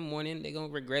wake up in the morning. They're going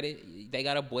to regret it. They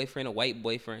got a boyfriend, a white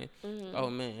boyfriend. Oh,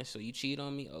 man, so you cheat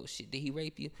on me? Oh, shit, did he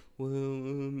rape you?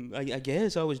 Well, I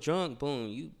guess I was drunk. Boom,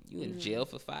 you in jail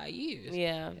for 5 years.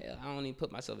 Yeah. Hell, I don't even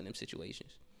put myself in them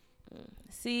situations.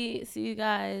 See you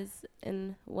guys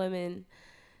and women.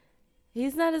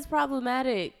 He's not as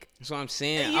problematic. That's what I'm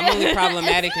saying. I'm only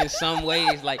problematic in some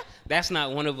ways. That's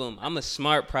not one of them. I'm a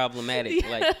smart problematic.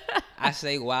 I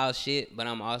say wild shit, but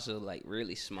I'm also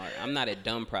really smart. I'm not a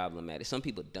dumb problematic. Some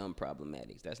people dumb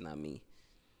problematics. That's not me.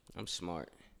 I'm smart.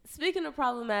 Speaking of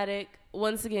problematic,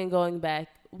 once again going back,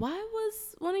 why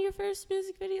was one of your first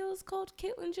music videos called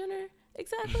Caitlyn Jenner?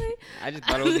 Exactly. I just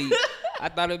thought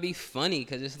it would be funny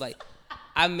because it's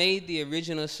I made the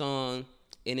original song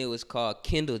and it was called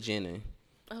Kendall Jenner.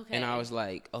 Okay. And I was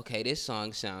like, okay, this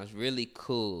song sounds really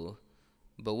cool,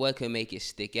 but what could make it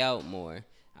stick out more?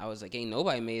 I was like, ain't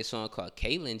nobody made a song called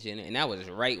Caitlyn Jenner. And that was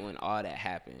right when all that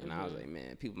happened. And I was like,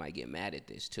 man, people might get mad at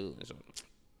this too. And so,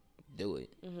 do it.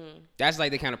 That's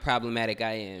the kind of problematic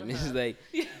I am. It's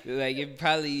it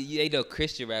probably, ain't no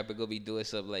Christian rapper gonna be doing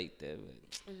something like that.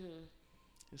 But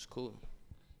it's cool.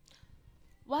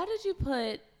 Why did you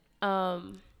put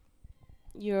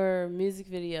your music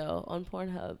video on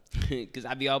Pornhub? Because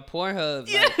I be on Pornhub.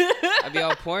 I be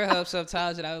on Pornhub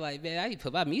sometimes, and I was like, man, I need to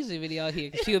put my music video out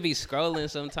here. Because she'll be scrolling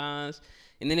sometimes.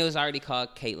 And then it was already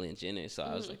called Caitlyn Jenner. So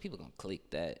I was like, people going to click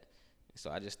that. So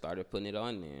I just started putting it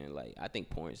on there. And I think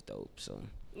porn's dope. So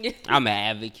I'm an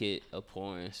advocate of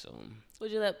porn. So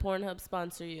would you let Pornhub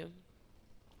sponsor you?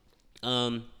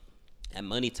 At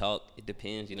Money Talk, it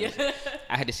depends,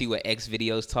 I had to see what X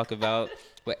videos talk about,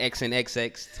 what X and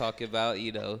XX talk about,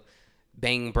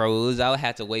 Bang Bros. I would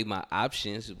have to weigh my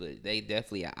options, but they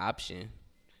definitely an option.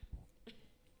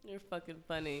 You're fucking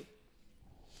funny.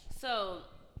 So,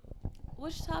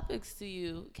 which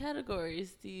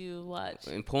categories do you watch?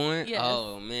 In porn? Yes.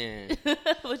 Oh, man.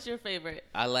 What's your favorite?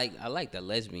 I like the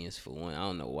lesbians for one. I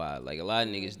don't know why. A lot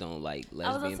of niggas don't like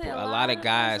lesbian porn. A lot of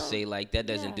guys say that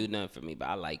doesn't do nothing for me, but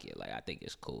I like it. I think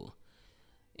it's cool.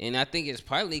 And I think it's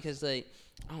partly because I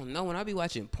don't know, when I be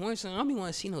watching porn, I don't be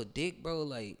want to see no dick, bro.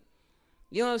 You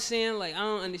know what I'm saying? I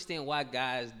don't understand why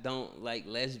guys don't like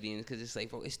lesbians, because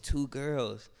it's bro, it's two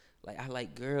girls. I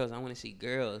like girls. I want to see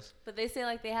girls. But they say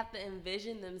they have to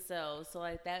envision themselves. So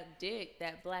that dick,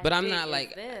 that black. But I'm dick not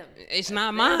is them. It's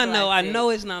not mine though. I know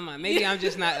it's not mine. Maybe I'm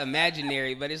just not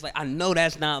imaginary. But it's I know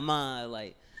that's not mine.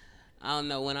 I don't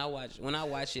know. When I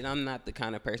watch it, I'm not the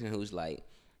kind of person who's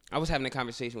I was having a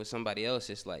conversation with somebody else.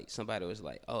 It's somebody was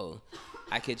oh,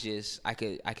 I could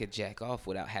jack off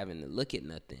without having to look at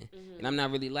nothing. And I'm not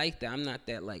really like that. I'm not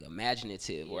that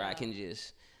imaginative where I can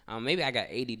just. Maybe I got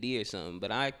ADD or something,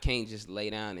 but I can't just lay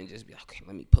down and just be okay.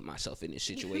 Let me put myself in this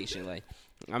situation. Like,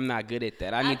 I'm not good at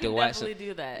that. I need to watch. Definitely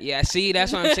do that. Yeah, see,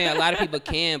 that's what I'm saying. A lot of people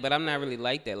can, but I'm not really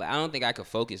like that. Like, I don't think I could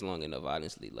focus long enough.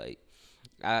 Honestly, like,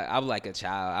 I'm like a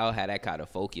child. I'll have that kind of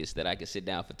focus that I can sit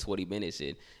down for 20 minutes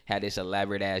and have this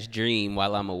elaborate ass dream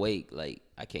while I'm awake. Like,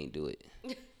 I can't do it.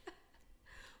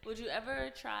 Would you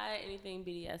ever try anything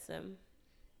BDSM?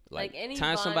 Like any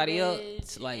tying somebody up?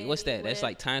 bondage, Like, what's that? That's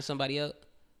like tying somebody up?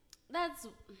 That's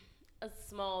a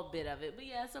small bit of it, but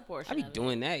yeah, it's a portion. I be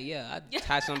doing that, yeah. I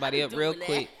tie somebody up doing real that.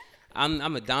 quick.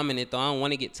 I'm a dominant though. I don't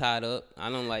want to get tied up. I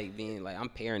don't like being like I'm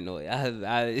paranoid.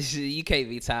 You can't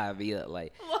be tied me up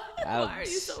like. Why are you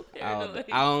so paranoid?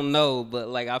 I don't know, but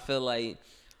like I feel like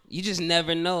you just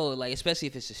never know. Like especially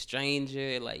if it's a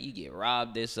stranger, like you get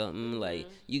robbed or something. Like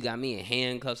you got me in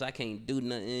handcuffs. I can't do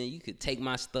nothing. You could take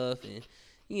my stuff and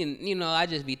you know I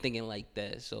just be thinking like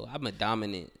that. So I'm a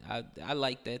dominant. I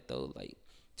like that though. Like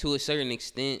to a certain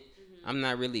extent. I'm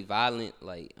not really violent.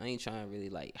 Like, I ain't trying to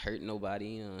really, like, hurt nobody,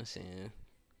 you know what I'm saying?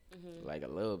 Like, a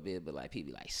little bit, but, like,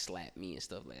 people, like, slap me and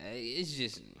stuff like that. It's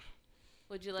just...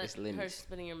 Would you let her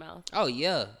spit in your mouth? Oh,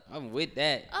 yeah. I'm with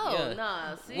that. Oh, yeah.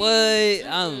 nah, see?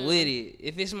 What? I'm with it.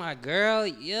 If it's my girl,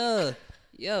 yeah.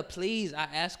 Yeah, please. I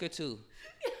ask her to.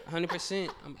 100%.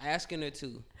 I'm asking her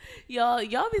to.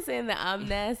 Y'all be saying that I'm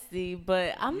nasty,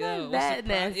 but I'm not that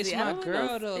nasty. It's my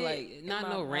girl, though. Like, not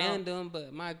no random,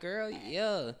 but my girl,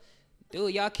 yeah.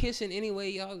 Dude, y'all kissing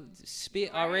anyway. Y'all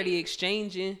spit already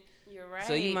exchanging. You're right.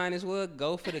 So you might as well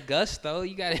go for the gusto.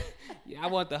 You got to, I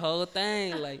want the whole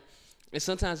thing. Like, and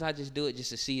sometimes I just do it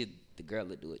just to see if the girl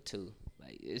will do it too.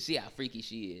 Like, see how freaky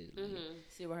she is. Like,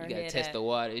 see where her you got to head test at. the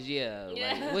waters. Yeah.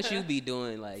 Like, what you be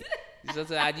doing? Like,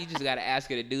 sometimes you just got to ask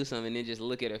her to do something and then just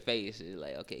look at her face. It's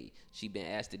like, okay, she been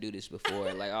asked to do this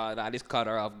before. Like, oh, I just caught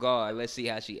her off guard. Let's see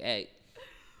how she act.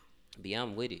 But yeah,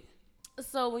 I'm with it.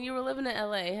 So when you were living in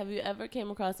LA, have you ever came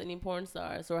across any porn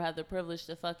stars or had the privilege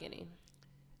to fuck any?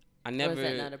 I never. Or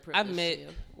is that not a privilege I've met to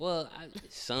you?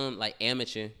 some like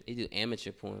amateur. They do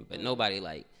amateur porn, but nobody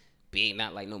like big.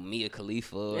 Not like no Mia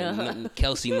Khalifa or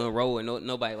Kelsey Monroe or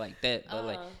nobody like that. But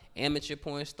like amateur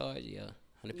porn stars, yeah,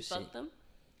 100%. You fucked them?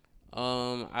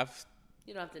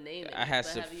 You don't have to name it. I had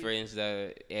some friends that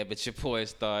are amateur porn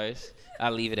stars.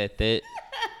 I'll leave it at that.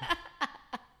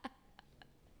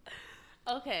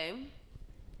 Okay.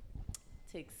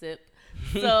 Take a sip.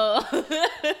 So,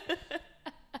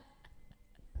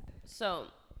 so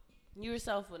you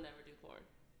yourself would never do porn.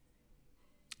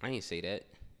 I ain't say that.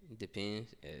 It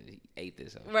depends. He ate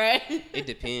this up. Right? It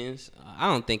depends. I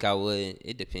don't think I would.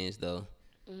 It depends though.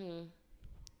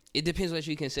 It depends what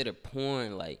you consider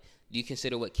porn. Like, do you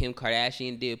consider what Kim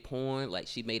Kardashian did porn? Like,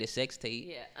 she made a sex tape.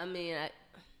 Yeah, I mean,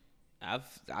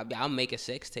 I'll make a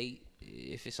sex tape.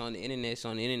 If it's on the internet, it's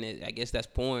on the internet. I guess that's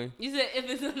porn. You said if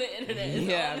it's on the internet, it's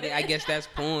yeah, on I guess that's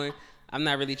porn. I'm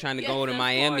not really trying to go to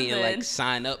Miami porn, and then. like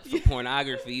sign up for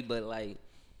pornography, but like,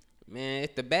 man,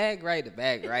 if the bag right, the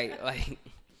bag right. Like,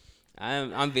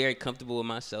 I'm very comfortable with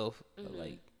myself. But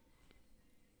like,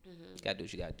 gotta do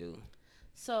what you gotta do.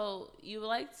 So you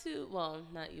like to? Well,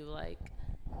 not you like.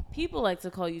 People like to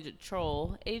call you the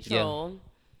troll, a troll. Yeah.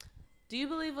 Do you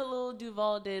believe what Lil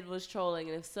Duval did was trolling?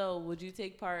 And if so, would you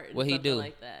take part in something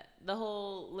like that? The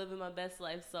whole "Living My Best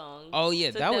Life" song. Oh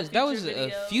yeah, that was a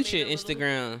Future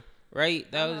Instagram, right?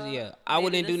 That was I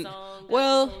wouldn't do.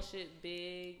 Well,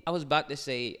 I was about to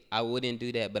say I wouldn't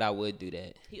do that, but I would do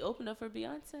that. He opened up for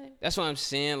Beyonce. That's what I'm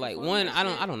saying. Like one, I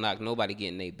don't knock nobody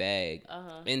getting their bag,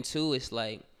 and two, it's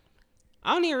like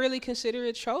I don't even really consider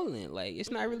it trolling. Like, it's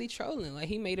not really trolling. Like,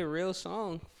 he made a real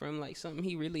song from like something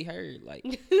he really heard.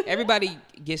 Like, everybody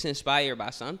gets inspired by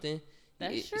something.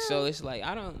 That's true. So it's like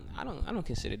I don't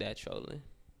consider that trolling.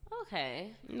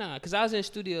 Okay. Nah, cause I was in the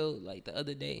studio like the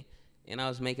other day, and I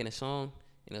was making a song,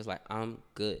 and it was like, "I'm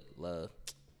good, love,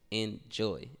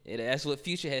 enjoy." And that's what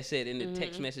Future had said in the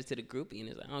text message to the groupie, and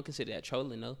it's like I don't consider that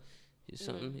trolling though. It's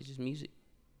something. It's just music.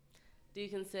 Do you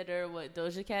consider what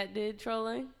Doja Cat did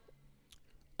trolling?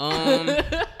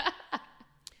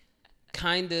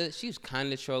 Kinda. She was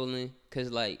kinda trolling,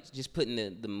 cause like just putting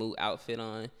the mood outfit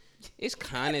on, it's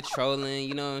kinda trolling.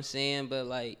 You know what I'm saying? But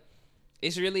like,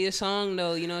 it's really a song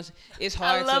though. You know, it's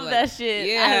hard. I love to, like, that shit.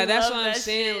 Yeah, that's what I'm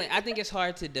saying. Like, I think it's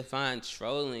hard to define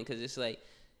trolling, cause it's like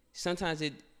sometimes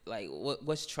it like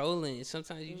what's trolling.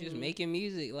 Sometimes you just making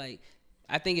music. Like,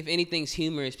 I think if anything's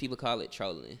humorous, people call it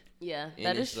trolling. Yeah, and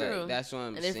that is true. Like, that's what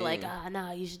I'm saying. And it's like,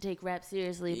 no, you should take rap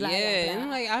seriously. Blah, yeah, blah, blah.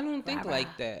 and like I don't think blah,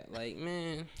 like that. Like,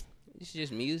 man, it's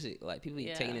just music. Like, people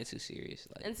be taking it too serious.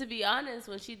 Like, and to be honest,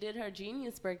 when she did her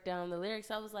Genius breakdown, the lyrics,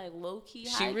 I was like, low key,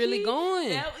 high she really key.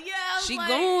 going. She like,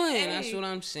 going. Hey, that's what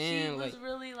I'm saying. She like, was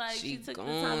really like, she took the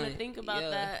time to think about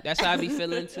that. That's how I be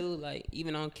feeling too. Like,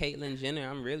 even on Caitlyn Jenner,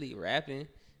 I'm really rapping.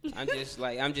 I'm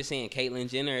just saying Caitlyn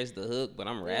Jenner is the hook, but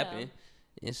I'm rapping.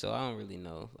 And so I don't really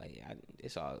know. Like,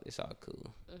 it's all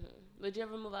cool. Mm-hmm. Would you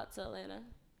ever move out to Atlanta?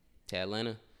 To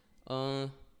Atlanta?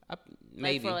 Like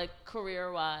Maybe. for like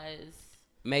career wise.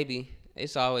 Maybe.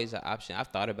 It's always an option. I've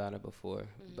thought about it before,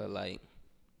 but like,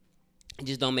 it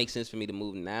just don't make sense for me to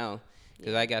move now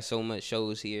because I got so much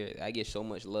shows here. I get so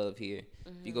much love here.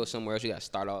 If you go somewhere else, you got to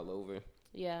start all over.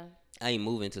 Yeah. I ain't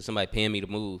moving until somebody paying me to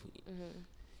move.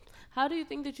 How do you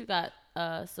think that you got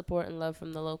support and love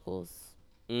from the locals?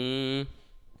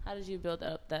 How did you build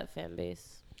up that fan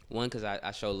base? One, because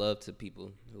I show love to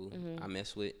people who I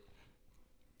mess with.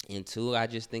 And two, I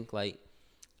just think I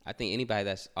think anybody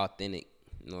that's authentic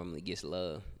normally gets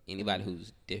love. Anybody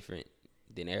who's different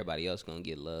than everybody else gonna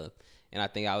get love. And I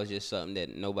think I was just something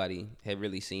that nobody had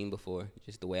really seen before.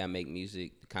 Just the way I make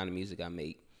music, the kind of music I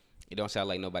make. It don't sound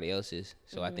like nobody else's.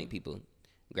 So I think people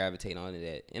gravitate onto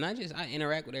that. And I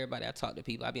interact with everybody. I talk to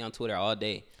people. I be on Twitter all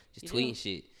day, just tweeting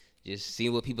shit, just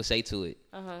seeing what people say to it.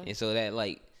 And so that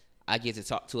I get to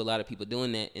talk to a lot of people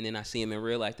doing that, and then I see them in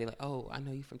real life. They're like, "Oh, I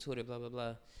know you from Twitter, blah blah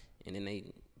blah," and then they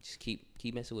just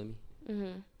keep messing with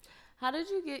me. How did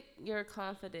you get your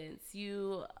confidence?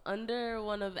 You under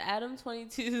one of Adam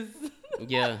 22's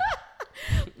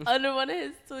under one of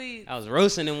his tweets. I was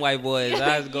roasting them white boys.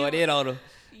 I was going in on them.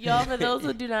 Y'all, for those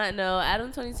who do not know,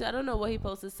 Adam 22, I don't know what he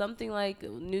posted, something like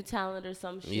new talent or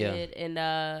some shit. And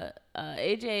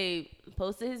AJ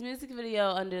posted his music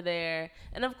video under there.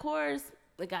 And of course,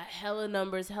 it got hella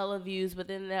numbers, hella views, but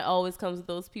then that always comes with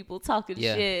those people talking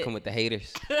shit. Yeah, come with the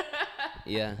haters.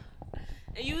 Yeah.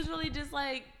 And you was really just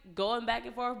like going back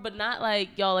and forth, but not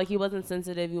like, y'all, like he wasn't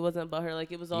sensitive, he wasn't butthurt,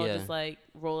 like it was all just like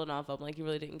rolling off of him, like he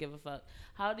really didn't give a fuck.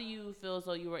 How do you feel as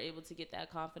though you were able to get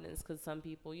that confidence? Because some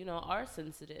people, you know, are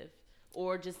sensitive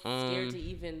or just scared to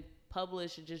even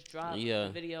publish and just drop a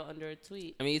video under a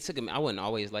tweet. I mean, it took me. I wasn't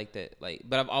always like that,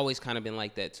 but I've always kind of been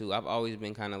like that too. I've always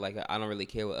been kind of like I don't really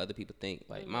care what other people think.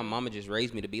 Like my mama just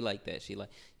raised me to be like that. She like,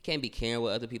 you can't be caring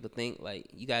what other people think. Like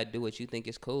you gotta do what you think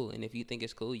is cool, and if you think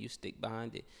it's cool, you stick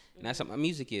behind it. And that's what my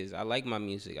music is. I like my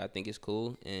music. I think it's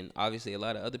cool, and obviously a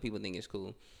lot of other people think it's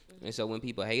cool. And so when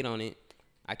people hate on it,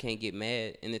 I can't get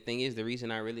mad. And the thing is, the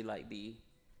reason I really be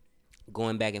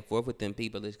going back and forth with them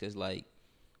people is because like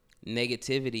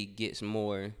negativity gets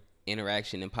more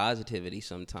interaction than positivity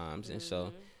sometimes. And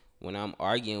so when I'm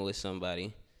arguing with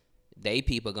somebody,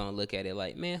 people gonna look at it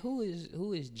like, man, who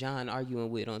is John arguing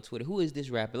with on Twitter? Who is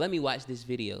this rapper? Let me watch this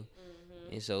video.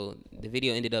 And so the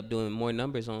video ended up doing more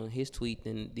numbers on his tweet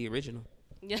than the original.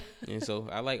 Yeah. And so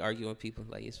I like arguing with people.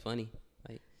 Like, it's funny.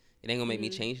 Like, it ain't gonna make me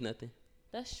change nothing.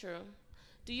 That's true.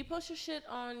 Do you post your shit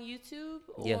on YouTube,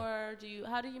 or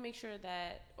how do you make sure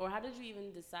that, or how did you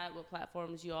even decide what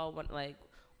platforms you all want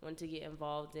to get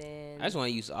involved in? I just want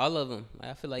to use all of them.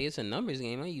 Like, I feel like it's a numbers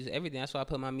game. I use everything. That's why I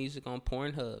put my music on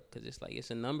Pornhub, because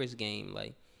it's a numbers game.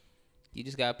 Like, you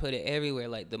just gotta put it everywhere.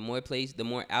 Like, the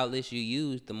more outlets you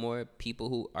use, the more people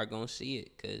who are gonna see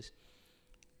it. Because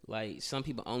like, some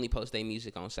people only post their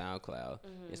music on SoundCloud.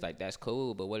 It's like, that's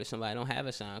cool, but what if somebody don't have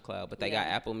a SoundCloud, but they got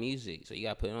Apple Music? So you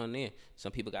got to put it on there.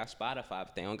 Some people got Spotify,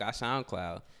 but they don't got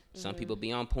SoundCloud. Some people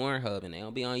be on Pornhub, and they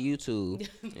don't be on YouTube.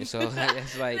 And so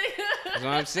it's like, that's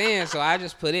what I'm saying. So I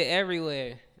just put it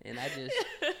everywhere. And I just,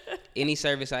 any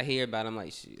service I hear about, I'm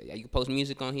like, you can post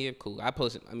music on here? Cool. I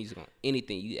post my music on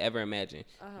anything you ever imagine.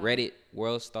 Reddit,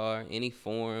 WorldStar, any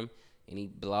forum, any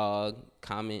blog,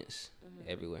 comments,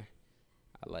 everywhere.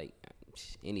 I like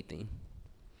anything.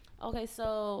 Okay,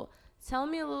 so tell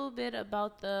me a little bit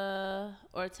about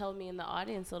tell me in the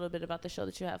audience a little bit about the show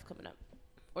that you have coming up,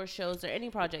 or shows, or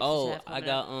any projects that you have coming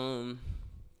up.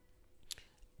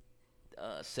 I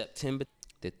got September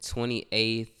the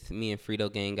 28th, me and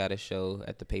Frito Gang got a show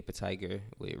at the Paper Tiger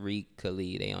with Reek,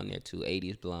 Khalid. They on there too,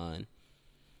 80s Blonde.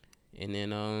 And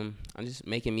then I'm just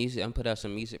making music. I'm put out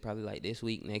some music probably like this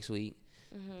week, next week.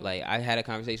 Like, I had a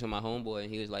conversation with my homeboy,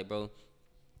 and he was like, bro,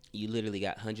 you literally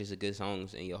got hundreds of good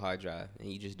songs in your hard drive, and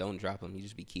you just don't drop them. You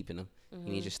just be keeping them.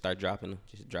 And you just start dropping them.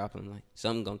 Just drop them. Like,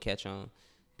 something gonna catch on.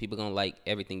 People gonna like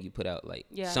everything you put out. Like,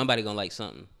 somebody gonna like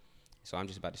something. So I'm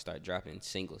just about to start dropping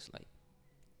singles, like,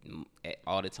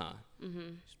 all the time.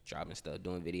 Just dropping stuff,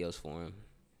 doing videos for them,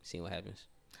 seeing what happens.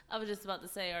 I was just about to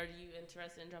say, are you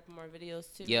interested in dropping more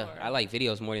videos too? Yeah, I like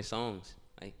videos more than songs.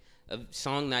 Like, a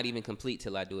song not even complete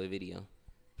till I do a video.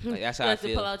 Like that's how you I have to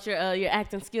feel. pull out your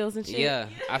acting skills and shit. Yeah,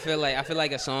 I feel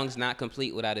like a song's not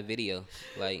complete without a video.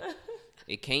 Like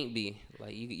it can't be.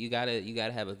 Like you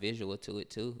gotta have a visual to it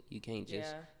too. You can't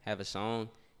just have a song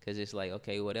because it's like,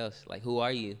 okay, what else? Like, who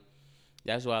are you?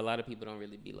 That's why a lot of people don't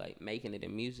really be like making it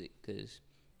in music, because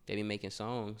they be making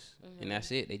songs and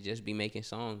that's it. They just be making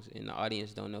songs and the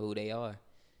audience don't know who they are.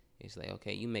 It's like,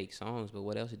 okay, you make songs, but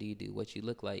what else do you do? What you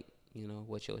look like? You know,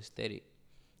 what's your aesthetic?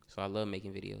 So I love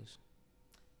making videos.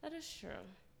 That is true.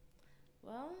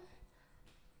 Well,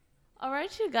 all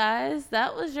right, you guys.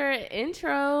 That was your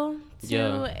intro to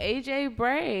AJ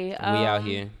Bray. We out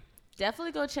here.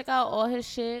 Definitely go check out all his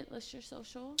shit. What's your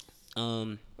socials?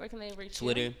 Where can they reach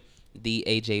Twitter, you? the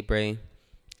AJ Bray.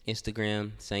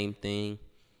 Instagram, same thing.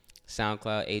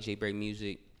 SoundCloud, AJ Bray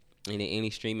Music. And then any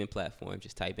streaming platform,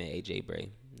 just type in AJ Bray.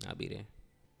 I'll be there.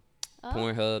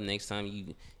 Pornhub, next time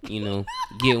you know,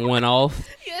 get one off.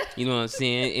 Yeah. You know what I'm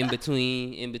saying? In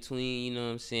between, you know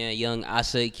what I'm saying? Young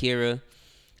Asa Akira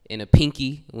and a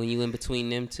Pinky. When you in between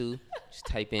them two, just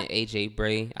type in AJ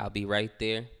Bray. I'll be right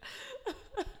there.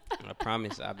 I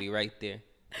promise I'll be right there.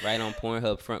 Right on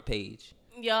Pornhub front page.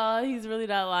 Y'all, he's really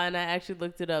not lying. I actually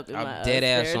looked it up in my dead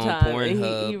ass spare on time.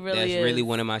 Pornhub. He really That's is. really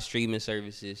one of my streaming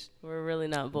services. We're really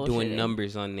not bullshitting. Doing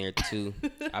numbers on there too.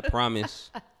 I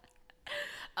promise.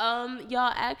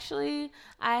 Y'all, actually,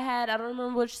 I don't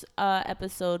remember which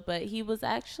episode, but he was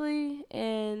actually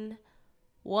in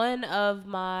one of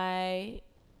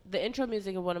the intro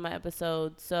music of one of my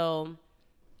episodes. So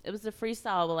it was a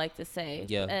freestyle, I would like to say.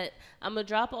 Yeah. I'm going to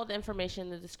drop all the information in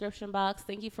the description box.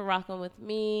 Thank you for rocking with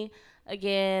me.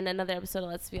 Again, another episode of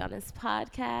Let's Be Honest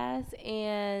podcast.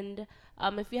 And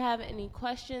if you have any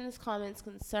questions, comments,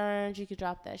 concerns, you could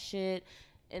drop that shit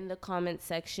in the comment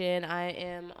section. I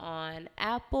am on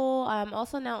Apple. I'm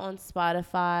also now on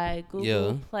Spotify,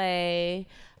 Google Play,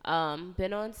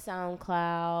 been on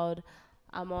SoundCloud.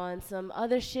 I'm on some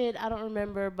other shit I don't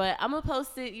remember, but I'm gonna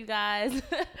post it, you guys.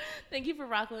 Thank you for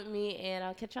rocking with me, and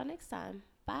I'll catch y'all next time.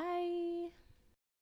 Bye.